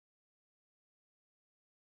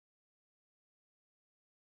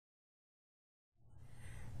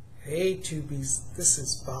Hey Tubies, this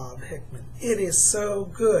is Bob Hickman. It is so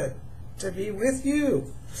good to be with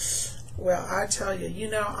you. Well, I tell you,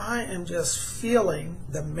 I am just feeling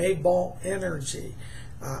the Mabon energy.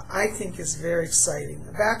 I think it's very exciting.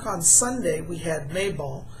 Back on Sunday, we had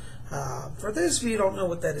Mabon. For those of you who don't know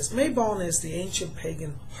what that is, Mabon is the ancient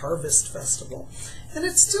pagan harvest festival. And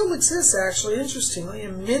it still exists, actually, interestingly,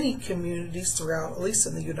 in many communities throughout, at least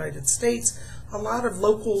in the United States. A lot of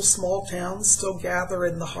local small towns still gather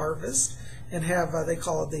in the harvest and have, they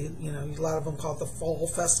call it a lot of them call it the fall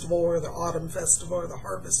festival or the autumn festival or the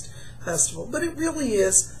harvest festival. But it really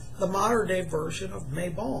is the modern day version of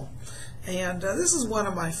Mabon. And this is one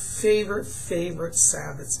of my favorite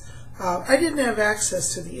Sabbaths. I didn't have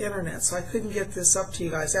access to the internet, so I couldn't get this up to you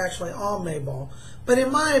guys actually on Mabon. But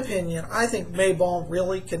in my opinion, I think Mabon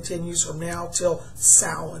really continues from now till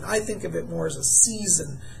Samhain. I think of it more as a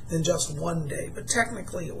season than just one day. But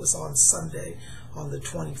technically it was on Sunday, on the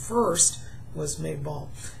 21st, was Mabon.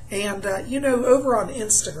 And, over on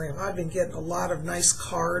Instagram, I've been getting a lot of nice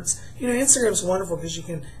cards. Instagram's wonderful because you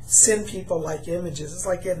can send people like images. It's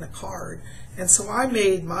like getting a card. And so I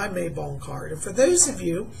made my Mabon card. And for those of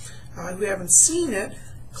you who haven't seen it,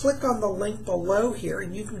 click on the link below here,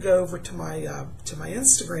 and you can go over to my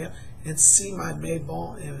Instagram and see my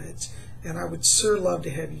Mabon image. And I would sure love to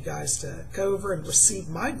have you guys to go over and receive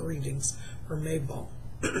my greetings for Mabon.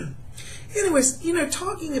 Anyways,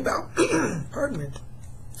 talking about, pardon me,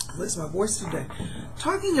 lose my voice today.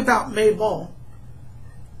 Talking about Mabon,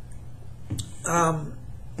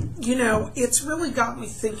 it's really got me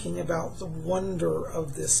thinking about the wonder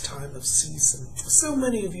of this time of season. So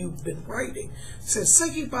many of you have been writing. Said,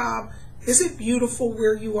 Psychic Bob, is it beautiful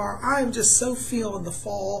where you are? I'm just so feeling the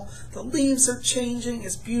fall. The leaves are changing.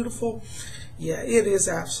 It's beautiful. Yeah, it is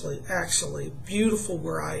actually beautiful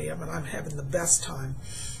where I am, and I'm having the best time.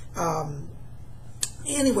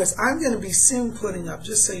 Anyways, I'm going to be soon putting up,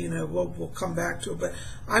 just so you know, we'll come back to it, but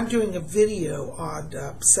I'm doing a video on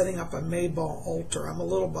setting up a Mabon altar. I'm a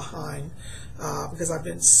little behind because I've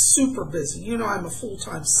been super busy. I'm a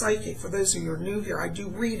full-time psychic. For those of you who are new here, I do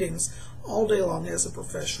readings all day long as a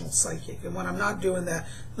professional psychic. And when I'm not doing that,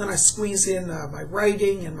 then I squeeze in my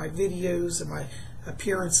writing and my videos and my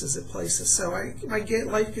appearances at places. So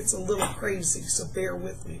life gets a little crazy, so bear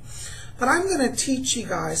with me. But I'm going to teach you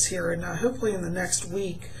guys here, and hopefully in the next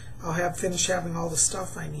week I'll finish having all the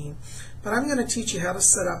stuff I need. But I'm going to teach you how to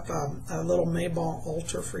set up a little Mabon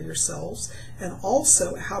altar for yourselves, and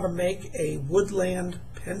also how to make a woodland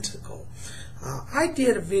pentacle. I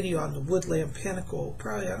did a video on the woodland pentacle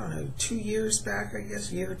probably, I don't know, 2 years back, I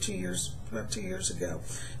guess, about 2 years ago.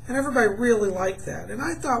 And everybody really liked that. And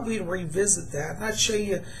I thought we'd revisit that. And I'd show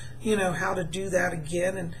you, how to do that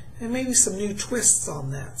again and maybe some new twists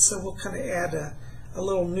on that. So we'll kind of add a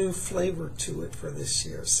little new flavor to it for this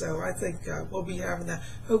year. So I think we'll be having that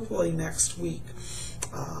hopefully next week.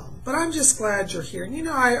 But I'm just glad you're here. And,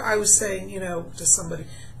 I was saying, to somebody,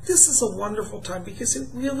 this is a wonderful time because it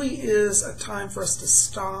really is a time for us to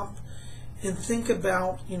stop and think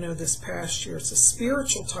about, this past year. It's a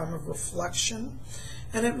spiritual time of reflection.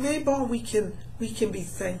 And at Mabon, we can be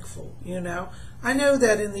thankful, I know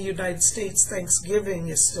that in the United States, Thanksgiving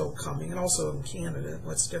is still coming, and also in Canada.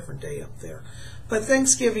 It's a different day up there. But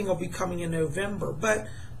Thanksgiving will be coming in November. But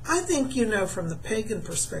I think, from the pagan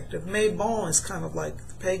perspective, Mabon is kind of like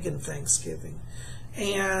the pagan Thanksgiving.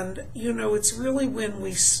 And, it's really when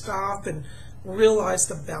we stop and realize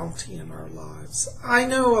the bounty in our lives. I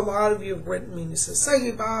know a lot of you have written me and you say,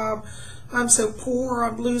 Psychic Bob, I'm so poor,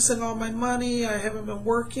 I'm losing all my money, I haven't been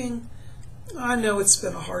working. I know it's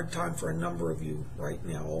been a hard time for a number of you right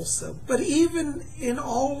now also. But even in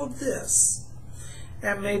all of this,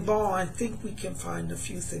 at Mabon, I think we can find a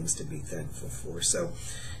few things to be thankful for. So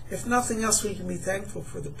if nothing else, we can be thankful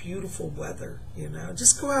for the beautiful weather,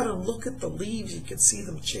 Just go out and look at the leaves. You can see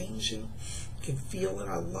them changing. You can feel it.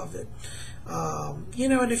 I love it.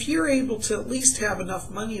 And if you're able to at least have enough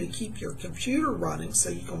money to keep your computer running so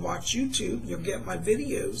you can watch YouTube, you'll get my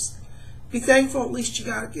videos, be thankful at least you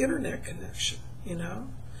got an internet connection,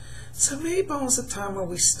 So Mabon is a time where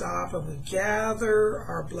we stop and we gather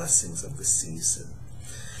our blessings of the season.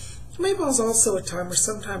 Mabon is also a time where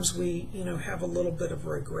sometimes we, have a little bit of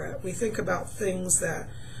regret. We think about things that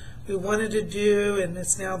we wanted to do, and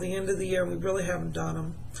it's now the end of the year and we really haven't done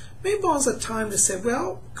them. Mabon is a time to say,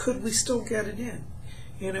 well, could we still get it in?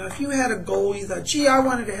 If you had a goal, you thought, gee, I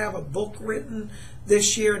wanted to have a book written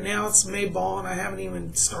this year, now it's Mabon, I haven't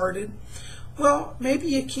even started. Well, maybe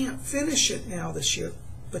you can't finish it now this year,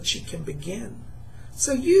 but you can begin.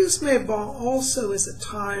 So use Mabon also as a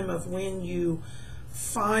time of when you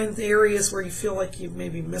find areas where you feel like you've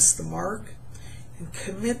maybe missed the mark, and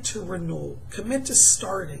commit to renewal. Commit to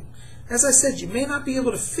starting. As I said, you may not be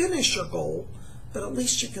able to finish your goal, but at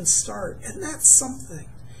least you can start. And that's something,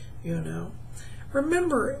 you know.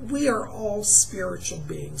 Remember, we are all spiritual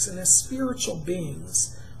beings. And as spiritual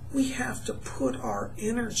beings, we have to put our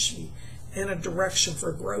energy in a direction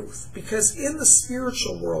for growth. Because in the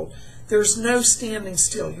spiritual world, there's no standing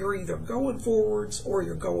still. You're either going forwards or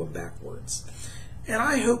you're going backwards. And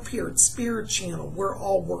I hope here at Spirit Channel, we're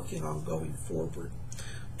all working on going forward.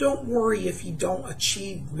 Don't worry if you don't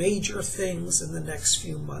achieve major things in the next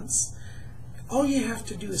few months. All you have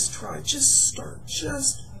to do is try. Just start.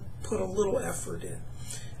 Just put a little effort in.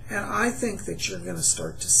 And I think that you're going to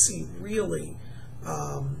start to see really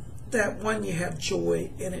that one, you have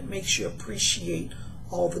joy, and it makes you appreciate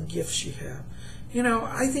all the gifts you have. You know,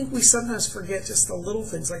 I think we sometimes forget just the little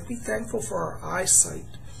things, like be thankful for our eyesight,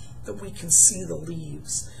 that we can see the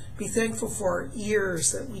leaves. Be thankful for our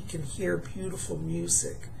ears, that we can hear beautiful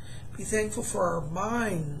music. Be thankful for our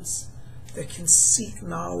minds, that can seek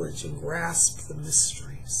knowledge and grasp the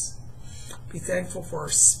mysteries. Be thankful for our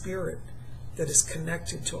spirit, that is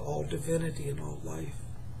connected to all divinity and all life.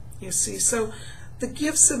 You see, so the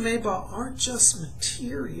gifts of Mabon aren't just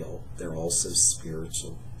material, they're also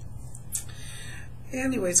spiritual.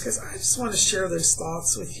 Anyways, guys, I just want to share those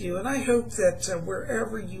thoughts with you, and I hope that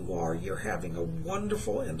wherever you are, you're having a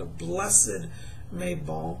wonderful and a blessed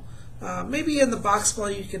Mabon. Maybe in the box below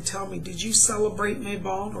you can tell me, did you celebrate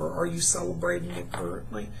Mabon, or are you celebrating it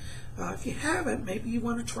currently? If you haven't, maybe you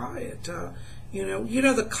want to try it. You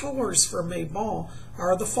know the colors for Mabon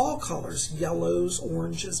are the fall colors: yellows,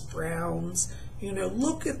 oranges, browns. You know,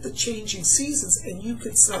 look at the changing seasons, and you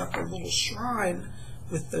could set up a little shrine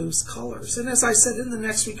with those colors. And as I said, in the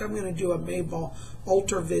next week, I'm going to do a Mabon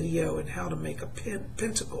altar video and how to make a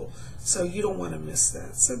pentacle, so you don't want to miss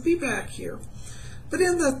that. So be back here. But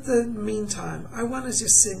in the meantime, I want to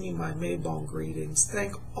just send you my Mabon greetings.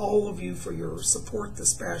 Thank all of you for your support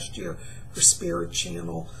this past year for Spirit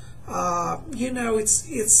Channel. You know,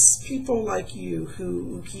 it's people like you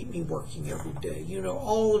who keep me working every day. You know,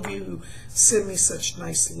 all of you who send me such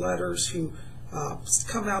nice letters, who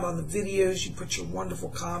come out on the videos, you put your wonderful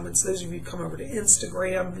comments. Those of you who come over to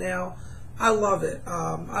Instagram now, I love it.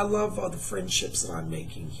 I love all the friendships that I'm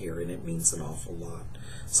making here, and it means an awful lot.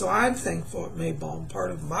 So I'm thankful at Mabon.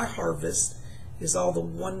 Part of my harvest is all the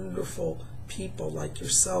wonderful people like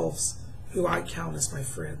yourselves who I count as my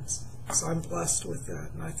friends. So I'm blessed with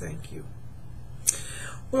that, and I thank you.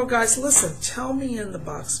 Well, guys, listen, tell me in the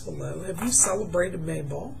box below, have you celebrated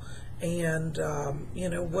Mabon? And, you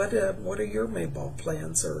know, what are your Mabon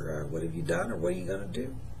plans, or what have you done, or what are you going to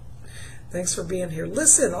do? Thanks for being here.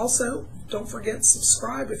 Listen, also, don't forget to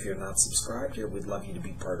subscribe if you're not subscribed here. We'd love you to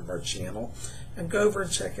be part of our channel. And go over and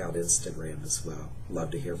check out Instagram as well.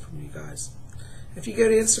 Love to hear from you guys. If you go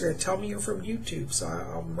to Instagram, tell me you're from YouTube, so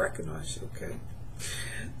I'll recognize you, okay?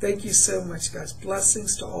 Thank you so much, guys.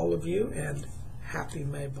 Blessings to all of you, and happy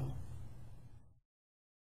Mabon.